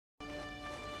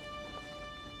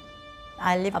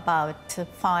I live about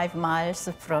 5 miles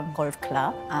from golf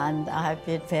club, and I've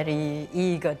been very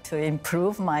eager to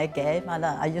improve my game. And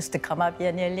I used to come up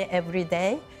here nearly every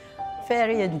day.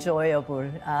 Very enjoyable,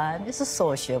 and it's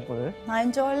sociable. I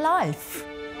enjoy life.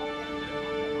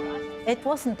 It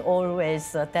wasn't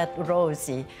always that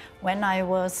rosy. When I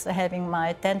was having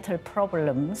my dental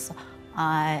problems,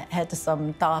 I had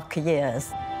some dark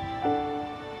years.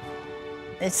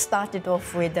 It started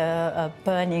off with a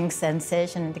burning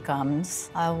sensation in the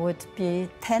gums. I would be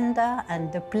tender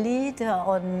and bleed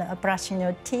on brushing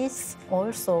your teeth.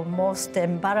 Also, most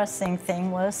embarrassing thing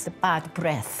was bad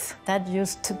breath. That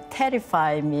used to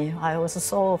terrify me. I was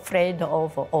so afraid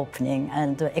of opening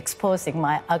and exposing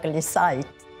my ugly side.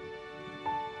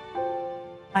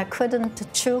 I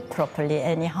couldn't chew properly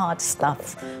any hard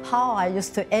stuff. How I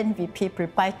used to envy people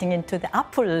biting into the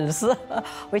apples,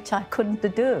 which I couldn't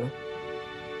do.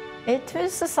 It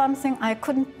was something I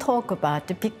couldn't talk about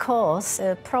because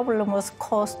the problem was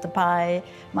caused by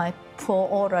my poor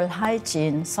oral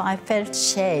hygiene, so I felt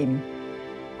shame.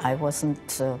 I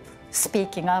wasn't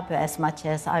speaking up as much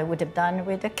as I would have done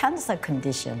with a cancer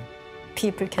condition.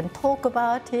 People can talk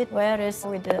about it, whereas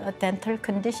with a dental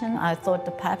condition, I thought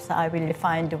that perhaps I will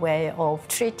find a way of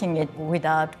treating it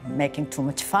without making too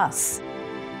much fuss.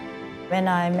 When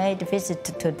I made a visit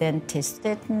to dentist,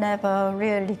 it never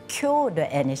really cured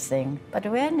anything. But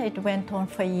when it went on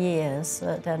for years,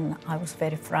 then I was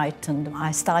very frightened.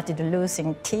 I started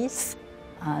losing teeth,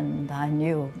 and I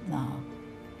knew, no,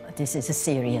 this is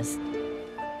serious.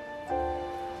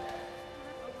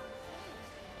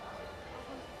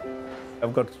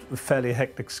 I've got a fairly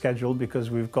hectic schedule because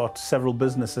we've got several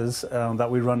businesses that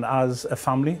we run as a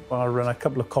family. I run a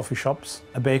couple of coffee shops,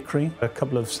 a bakery, a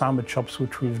couple of sandwich shops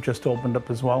which we've just opened up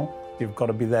as well. You've got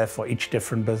to be there for each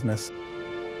different business.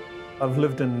 I've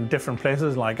lived in different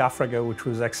places like Africa, which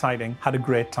was exciting. Had a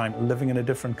great time living in a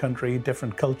different country,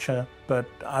 different culture, but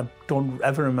I don't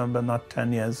ever remember in that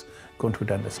 10 years going to a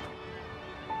dentist.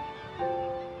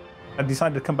 I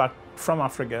decided to come back from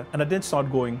Africa, and I did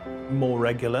start going more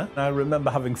regular. I remember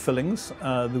having fillings.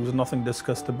 There was nothing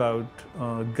discussed about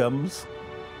gums.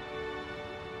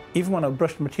 Even when I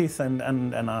brushed my teeth and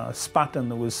I spat and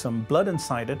there was some blood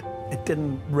inside it, it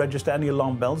didn't register any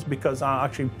alarm bells because I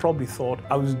actually probably thought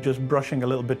I was just brushing a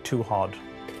little bit too hard.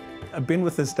 I've been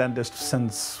with this dentist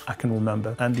since I can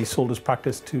remember, and he sold his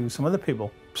practice to some other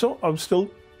people. So I was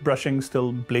still brushing,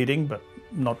 still bleeding, but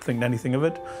not thinking anything of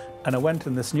it. And I went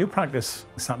in this new practice,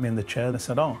 sat me in the chair, and I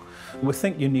said, oh, we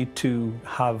think you need to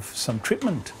have some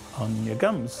treatment on your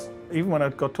gums. Even when I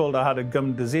got told I had a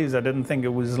gum disease, I didn't think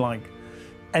it was like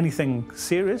anything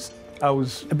serious. I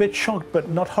was a bit shocked, but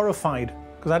not horrified,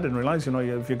 because I didn't realize, you know,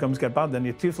 if your gums get bad, then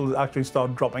your teeth will actually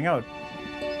start dropping out.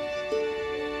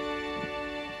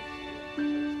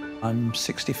 I'm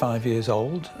 65 years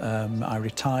old. I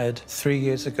retired 3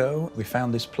 years ago. We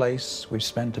found this place. We've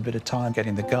spent a bit of time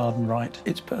getting the garden right.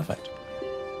 It's perfect.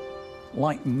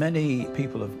 Like many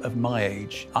people of my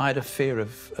age, I had a fear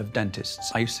of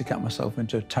dentists. I used to get myself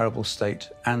into a terrible state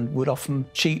and would often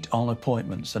cheat on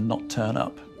appointments and not turn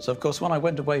up. So, of course, when I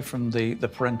went away from the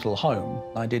parental home,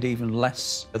 I did even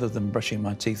less other than brushing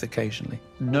my teeth occasionally.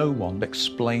 No one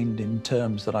explained in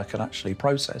terms that I could actually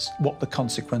process what the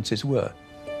consequences were.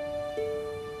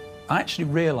 I actually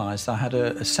realised I had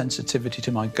a sensitivity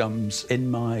to my gums in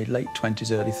my late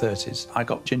 20s, early 30s. I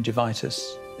got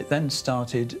gingivitis. It then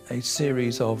started a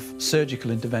series of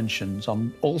surgical interventions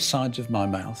on all sides of my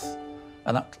mouth,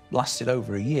 and that lasted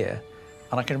over a year.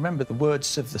 And I can remember the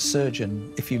words of the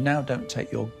surgeon, if you now don't take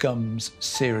your gums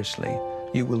seriously,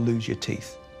 you will lose your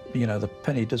teeth. You know, the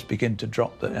penny does begin to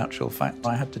drop that in actual fact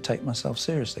I had to take myself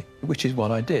seriously, which is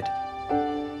what I did.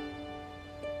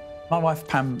 My wife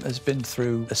Pam has been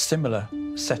through a similar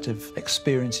set of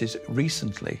experiences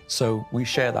recently, so we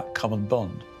share that common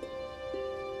bond.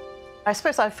 I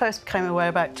suppose I first became aware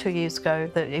about 2 years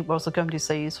ago that it was a gum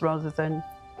disease rather than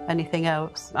anything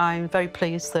else. I'm very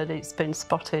pleased that it's been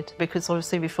spotted because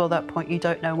obviously before that point you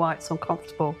don't know why it's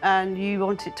uncomfortable and you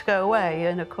want it to go away,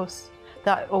 and of course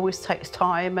that always takes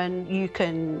time and you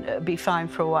can be fine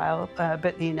for a while,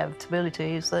 but the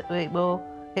inevitability is that it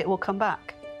will come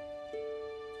back.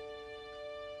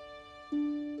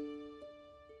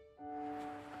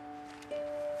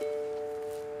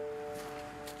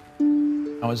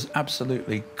 I was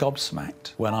absolutely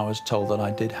gobsmacked when I was told that I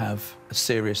did have a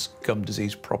serious gum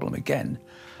disease problem again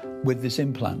with this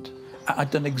implant.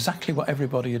 I'd done exactly what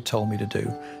everybody had told me to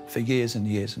do for years and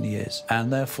years and years.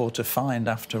 And therefore, to find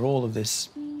after all of this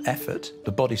effort,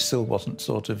 the body still wasn't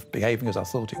sort of behaving as I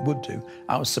thought it would do,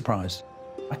 I was surprised.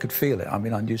 I could feel it. I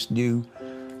mean, I just knew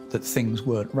that things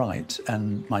weren't right,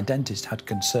 and my dentist had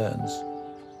concerns.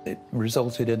 It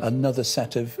resulted in another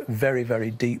set of very,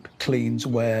 very deep cleans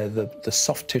where the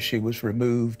soft tissue was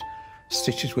removed,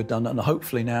 stitches were done, and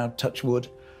hopefully now, touch wood,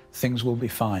 things will be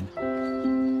fine.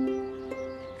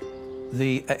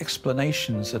 The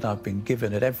explanations that I've been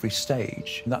given at every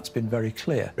stage, that's been very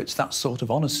clear. It's that sort of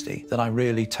honesty that I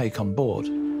really take on board.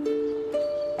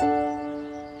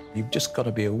 You've just got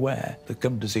to be aware that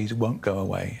gum disease won't go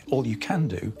away. All you can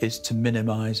do is to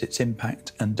minimise its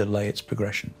impact and delay its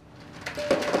progression.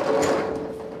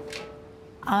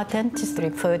 Our dentist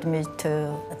referred me to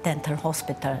a dental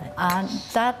hospital, and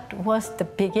that was the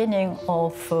beginning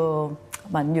of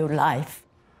my new life.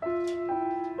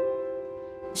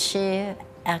 She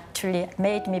actually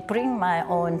made me bring my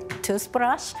own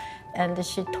toothbrush, and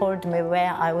she told me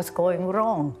where I was going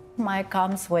wrong. My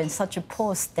gums were in such a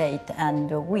poor state and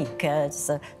weak,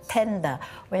 tender.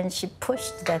 When she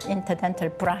pushed that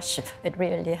interdental brush, it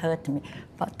really hurt me.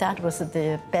 But that was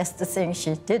the best thing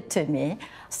she did to me.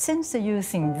 Since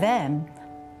using them,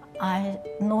 I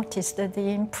noticed the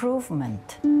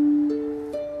improvement.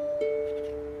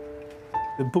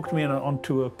 They booked me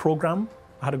onto a program.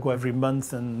 I had to go every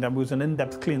month, and there was an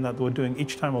in-depth clean that they were doing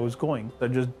each time I was going. I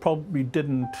just probably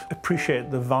didn't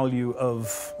appreciate the value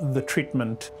of the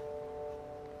treatment.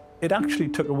 It actually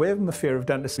took away from the fear of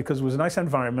dentistry because it was a nice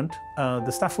environment.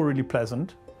 The staff were really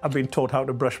pleasant. I've been taught how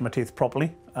to brush my teeth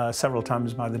properly several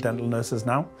times by the dental nurses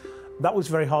now. That was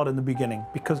very hard in the beginning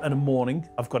because in the morning,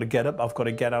 I've got to get up, I've got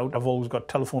to get out. I've always got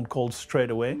telephone calls straight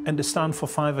away. And to stand for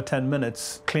 5 or 10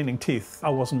 minutes cleaning teeth, I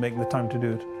wasn't making the time to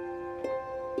do it.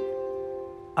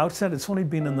 I would say it's only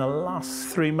been in the last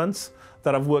 3 months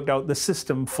that I've worked out the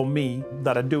system for me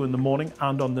that I do in the morning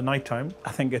and on the night time.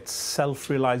 I think it's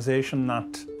self-realization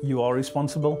that you are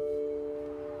responsible.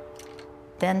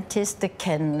 Dentists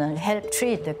can help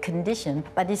treat the condition,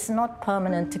 but it's not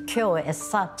permanent cure as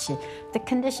such. The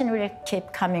condition will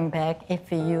keep coming back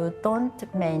if you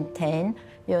don't maintain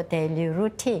your daily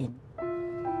routine.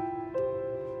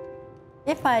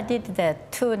 If I did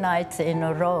that 2 nights in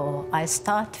a row, I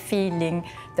start feeling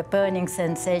the burning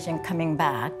sensation coming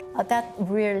back. That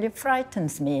really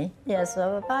frightens me. Yes,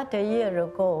 about a year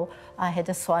ago, I had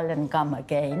a swollen gum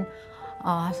again.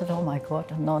 I said, oh my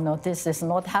God, no, this is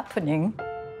not happening.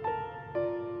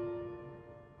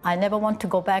 I never want to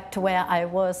go back to where I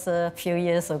was a few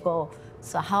years ago.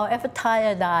 So however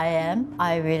tired I am,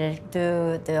 I will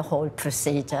do the whole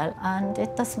procedure, and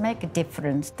it does make a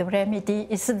difference. The remedy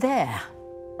is there.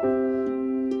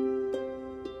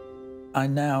 I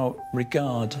now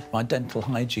regard my dental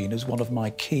hygiene as one of my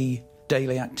key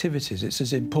daily activities. It's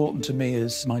as important to me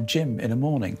as my gym in the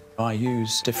morning. I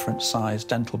use different sized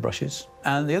dental brushes.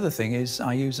 And the other thing is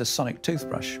I use a sonic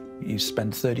toothbrush. You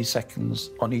spend 30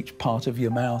 seconds on each part of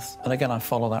your mouth. And again, I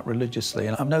follow that religiously.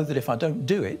 And I know that if I don't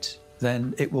do it,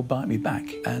 then it will bite me back.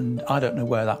 And I don't know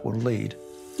where that will lead.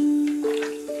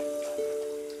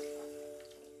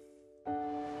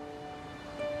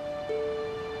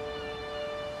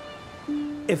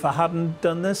 If I hadn't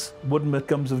done this, would my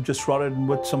gums have just rotted and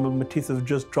would some of my teeth have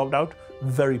just dropped out?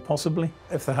 Very possibly.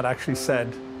 If they had actually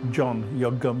said, John,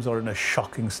 your gums are in a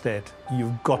shocking state,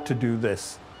 you've got to do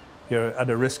this, you're at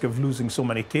a risk of losing so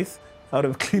many teeth, I would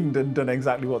have cleaned and done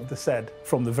exactly what they said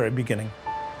from the very beginning.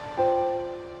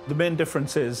 The main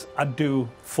difference is I do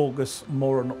focus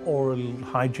more on oral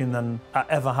hygiene than I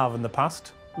ever have in the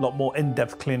past. A lot more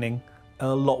in-depth cleaning,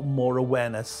 a lot more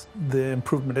awareness. The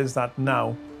improvement is that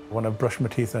now, when I brush my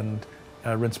teeth and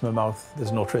rinse my mouth,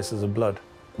 there's no traces of blood.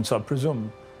 And so I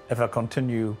presume if I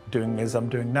continue doing as I'm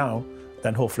doing now,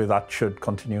 then hopefully that should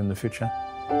continue in the future.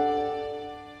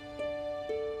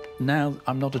 Now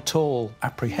I'm not at all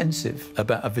apprehensive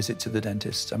about a visit to the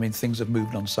dentist. I mean, things have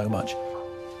moved on so much.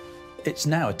 It's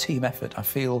now a team effort. I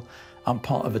feel I'm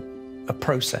part of a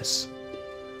process.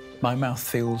 My mouth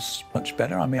feels much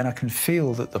better. I mean, I can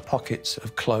feel that the pockets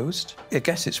have closed. I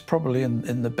guess it's probably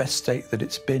in the best state that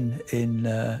it's been in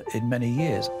many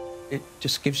years. It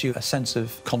just gives you a sense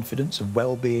of confidence and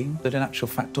well-being, that in actual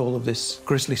fact all of this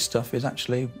grisly stuff is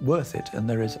actually worth it and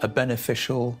there is a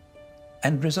beneficial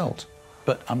end result.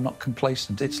 But I'm not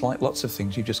complacent. It's like lots of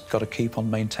things. You've just got to keep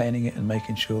on maintaining it and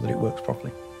making sure that it works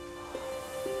properly.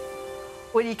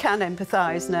 Well, you can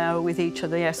empathise now with each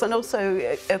other, yes. And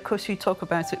also, of course, you talk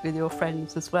about it with your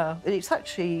friends as well. And it's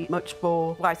actually much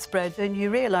more widespread than you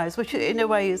realise, which in a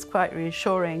way is quite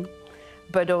reassuring,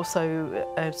 but also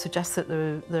suggests that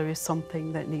there is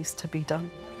something that needs to be done.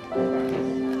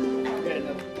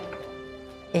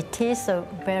 It is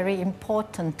very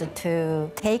important to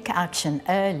take action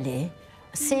early.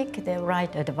 Seek the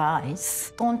right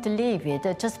advice. Don't leave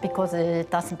it just because it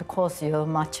doesn't cause you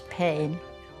much pain.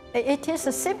 It is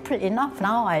simple enough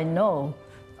now, I know.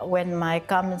 When my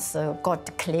gums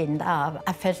got cleaned up,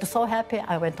 I felt so happy.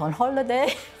 I went on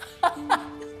holiday.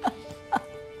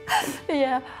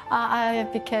 Yeah, I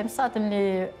became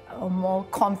suddenly more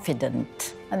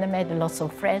confident, and I made lots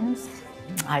of friends.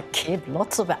 I keep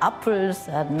lots of apples,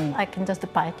 and I can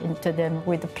just bite into them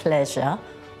with pleasure.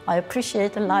 I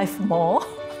appreciate life more.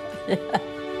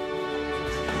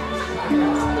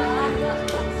 Yeah.